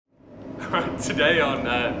Today on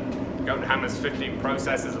Goat Hammer's 15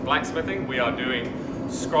 processes of blacksmithing, we are doing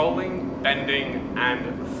scrolling, bending,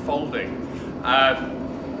 and folding.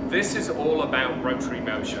 This is all about rotary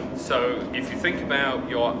motion. So if you think about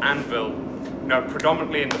your anvil,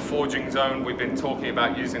 predominantly in the forging zone, we've been talking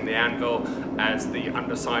about using the anvil as the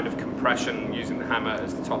underside of compression, using the hammer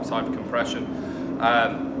as the top side of compression.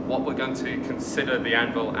 What we're going to consider the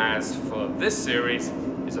anvil as for this series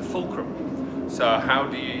is a fulcrum. So how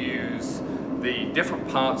do you use the different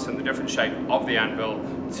parts and the different shape of the anvil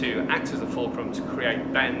to act as a fulcrum to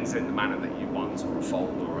create bends in the manner that you want, or a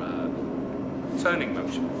fold, or a turning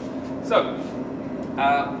motion. So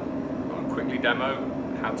I'll quickly demo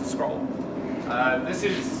how to scroll. This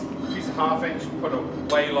is a piece of 1/2 inch, put a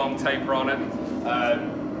way long taper on it,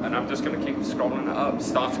 and I'm just going to keep scrolling it up,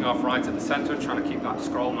 starting off right at the center, trying to keep that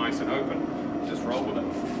scroll nice and open. Just roll with it.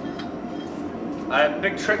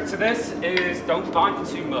 Big trick to this is don't bite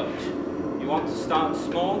too much. You want to start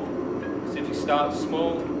small, so if you start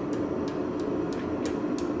small,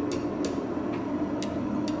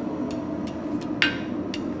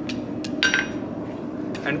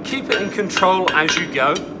 and keep it in control as you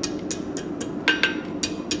go.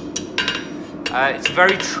 It's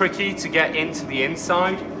very tricky to get into the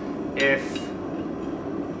inside if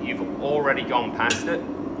you've already gone past it.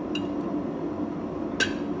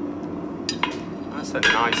 That's a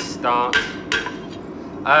nice start.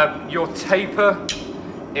 Your taper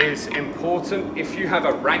is important. If you have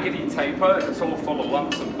a raggedy taper, it's all full of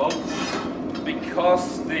lumps and bumps,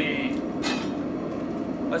 because the,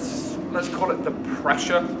 let's call it the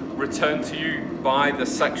pressure returned to you by the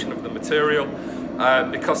section of the material,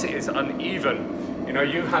 because it is uneven.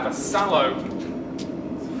 You have a sallow, it's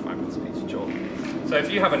a fabulous piece of chalk. So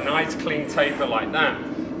if you have a nice clean taper like that,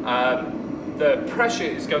 the pressure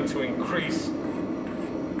is going to increase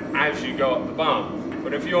as you go up the bar.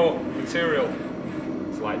 But if your material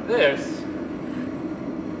is like this,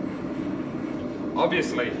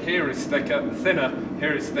 obviously here is thicker, thinner,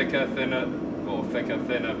 here is thicker, thinner, or thicker,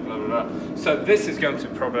 thinner, blah, blah, blah. So this is going to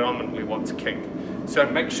predominantly want to kink. So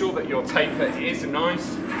make sure that your taper is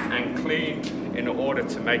nice and clean in order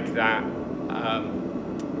to make that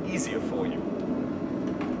easier for you.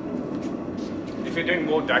 If you're doing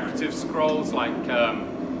more decorative scrolls like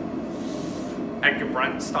Edgar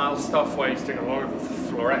Brandt style stuff, where he's doing a lot of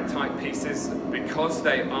floret type pieces, because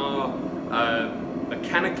they are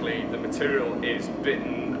mechanically, the material is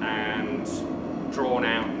bitten and drawn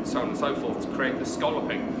out and so on and so forth to create the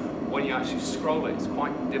scalloping. When you actually scroll it, it's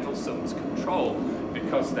quite difficult to control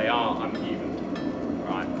because they are uneven.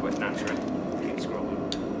 Right, quit naturally. Keep scrolling.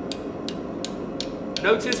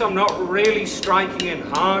 Notice I'm not really striking in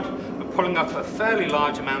hard. I'm pulling up a fairly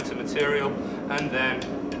large amount of material and then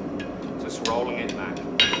just rolling it back.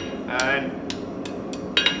 And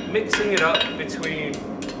mixing it up between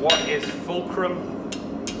what is fulcrum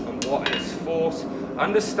and what is force.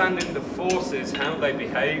 Understanding the forces, how they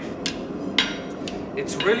behave.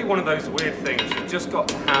 It's really one of those weird things. You've just got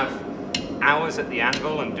to have hours at the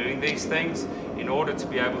anvil and doing these things in order to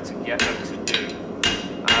be able to get them to do.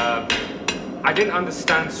 I didn't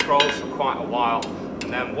understand scrolls for quite a while,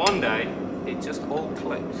 and then one day it just all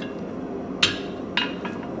clicked.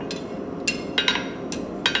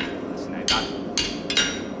 That's no bad.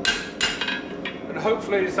 And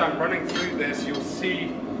hopefully as I'm running through this, you'll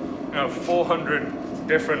see 400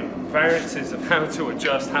 different variances of how to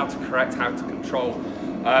adjust, how to correct, how to control.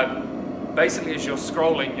 Basically, as you're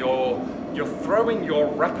scrolling, you're throwing your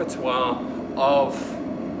repertoire of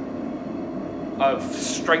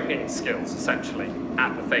straightening skills essentially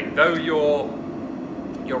at the thing. Though you're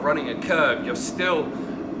running a curve, you're still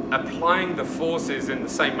applying the forces in the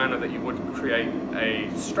same manner that you would create a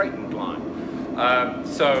straightened line.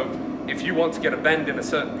 So if you want to get a bend in a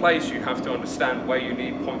certain place, you have to understand where you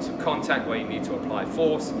need points of contact, where you need to apply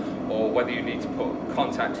force, or whether you need to put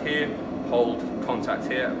contact here, hold contact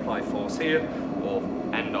here, apply force here, or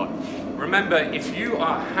end on. Remember, if you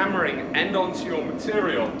are hammering end onto your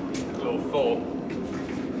material, a little thought,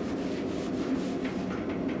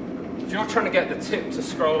 if you're trying to get the tip to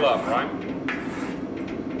scroll up, right,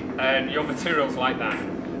 and your material's like that,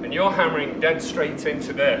 and you're hammering dead straight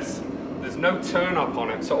into this, there's no turn up on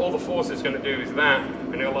it, so all the force is going to do is that,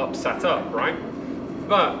 and it'll upset up, right?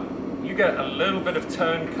 But you get a little bit of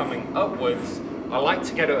turn coming upwards. I like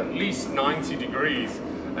to get it at least 90 degrees,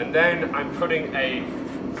 and then I'm putting a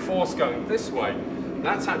force going this way.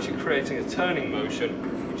 That's actually creating a turning motion,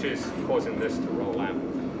 which is causing this to roll out.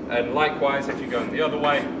 And likewise, if you're going the other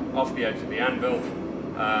way, off the edge of the anvil,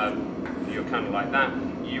 you're kind of like that.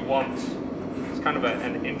 You want, it's kind of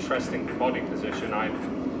an interesting body position. I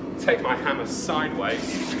take my hammer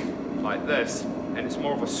sideways, like this, and it's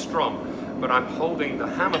more of a strum, but I'm holding the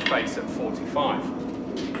hammer face at 45.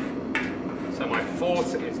 So my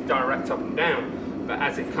force is direct up and down, but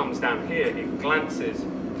as it comes down here, it glances,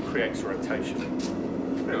 creates rotation.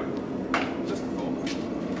 Anyway, just a thought.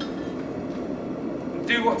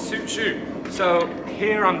 Do what suits you. So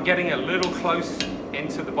here I'm getting a little close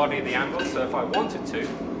into the body of the anvil, so if I wanted to,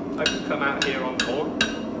 I could come out here on the board.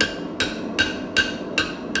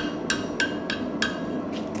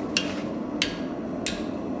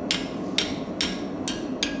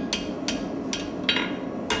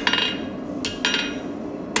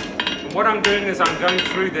 And what I'm doing is I'm going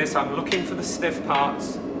through this, I'm looking for the stiff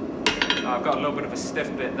parts. So I've got a little bit of a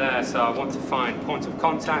stiff bit there, so I want to find point of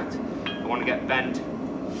contact. I want to get bent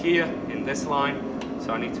here in this line,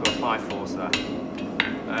 so I need to apply force there.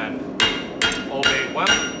 And all being well,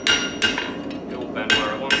 it will bend where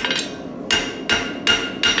I want it.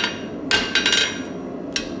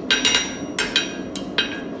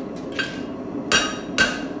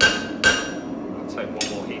 I'll take one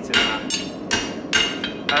more heat in that.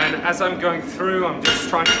 And as I'm going through, I'm just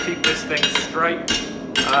trying to keep this thing straight.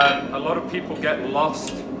 A lot of people get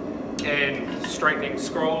lost in straightening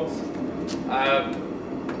scrolls.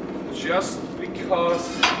 Just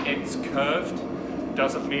because it's curved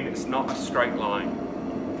doesn't mean it's not a straight line.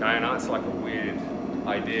 Okay, and that's like a weird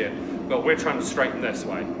idea. But we're trying to straighten this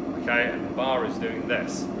way, okay, and the bar is doing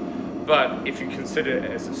this. But if you consider it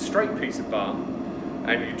as a straight piece of bar,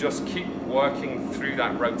 and you just keep working through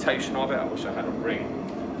that rotation of it, I wish I had a ring.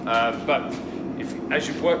 But as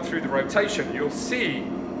you work through the rotation, you'll see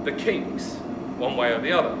the kinks one way or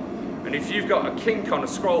the other. And if you've got a kink on a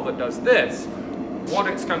scroll that does this, what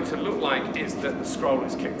it's going to look like is that the scroll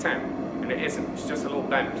is kicked out, and it isn't. It's just a little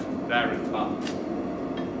bend there in the bar.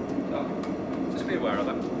 So just be aware of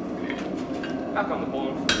that. Back on the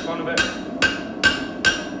board for the fun of it.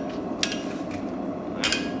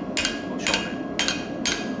 And push on it.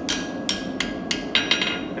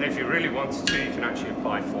 And if you really wanted to, you can actually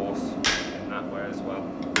apply force in that way as well.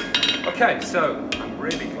 Okay, so I'm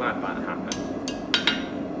really glad that happened.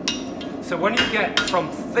 So when you get from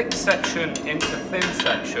thick section into thin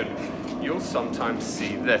section, you'll sometimes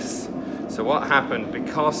see this. So what happened,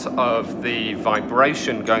 because of the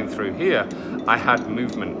vibration going through here, I had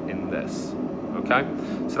movement in this, okay?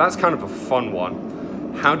 So that's kind of a fun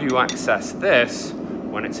one. How do you access this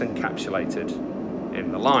when it's encapsulated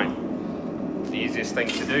in the line? The easiest thing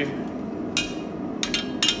to do,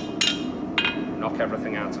 knock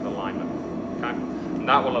everything out of alignment, okay? And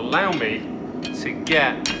that will allow me to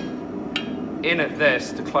get in at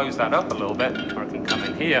this to close that up a little bit, or I can come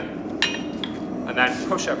in here and then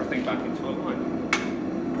push everything back into alignment.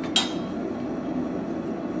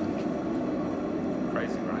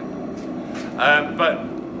 Crazy, right? But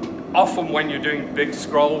often when you're doing big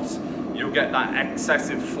scrolls, you'll get that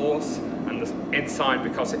excessive force, and the inside,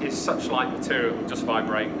 because it is such light material, it will just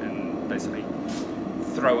vibrate and basically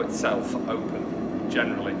throw itself open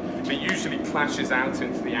generally. It usually clashes out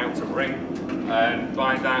into the outer ring, and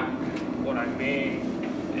by that, what I mean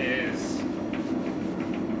is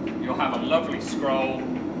you'll have a lovely scroll,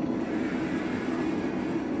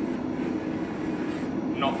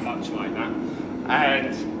 not much like that,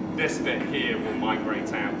 and this bit here will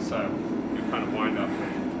migrate out, so you'll kind of wind up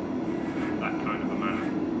with that kind of a manner.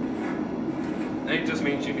 And it just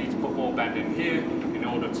means you need to put more bend in here in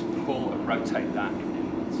order to pull and rotate that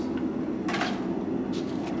inwards.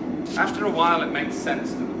 After a while, it makes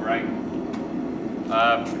sense to the brain.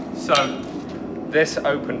 So this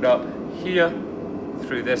opened up here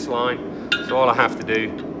through this line, so all I have to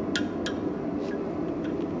do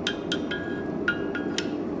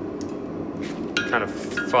kind of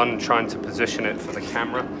fun trying to position it for the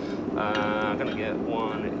camera. I'm gonna get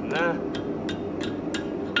one in there.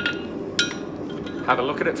 Have a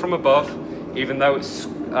look at it from above. Even though it's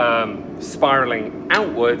spiraling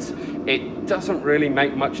outwards, it doesn't really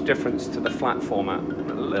make much difference to the flat format.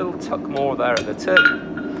 A little tuck more there at the tip.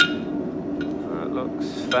 That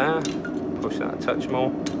looks fair. Push that a touch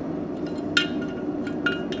more.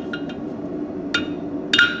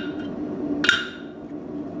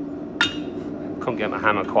 Couldn't get my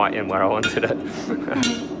hammer quite in where I wanted it.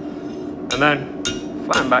 And then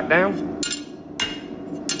flatten back down.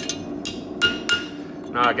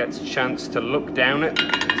 Now I get a chance to look down it.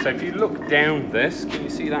 So if you look down this, can you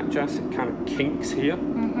see that, Jess? It kind of kinks here.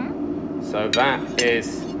 Mm-hmm. So that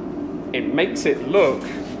is, it makes it look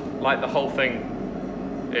like the whole thing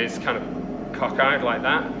is kind of cockeyed like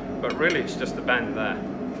that, but really it's just a bend there.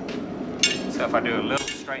 So if I do a little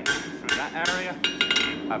straightening through that area,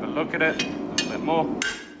 have a look at it, a little bit more.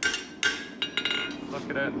 Look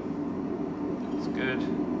at it, it's good.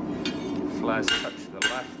 flares touch to the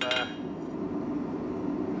left there.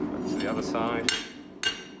 Flip to the other side.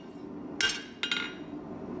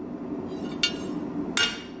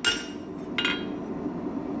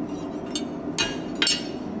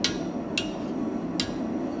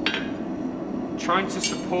 Trying to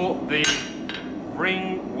support the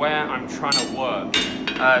ring where I'm trying to work.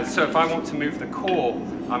 So if I want to move the core,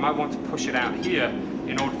 I might want to push it out here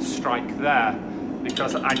in order to strike there,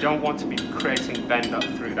 because I don't want to be creating bend up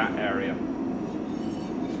through that area.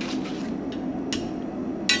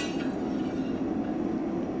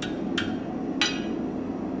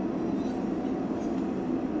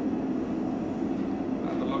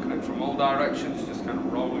 And looking at it from all directions, just kind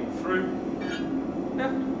of rolling through.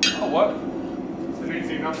 Yeah, that'll work. It's an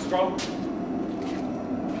easy enough scroll.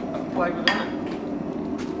 I'll play with that.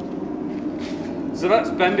 So that's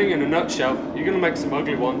bending in a nutshell. You're going to make some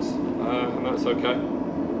ugly ones, and that's okay.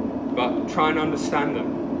 But try and understand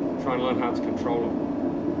them. Try and learn how to control them.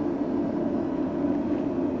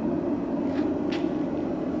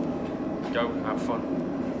 Go, have fun.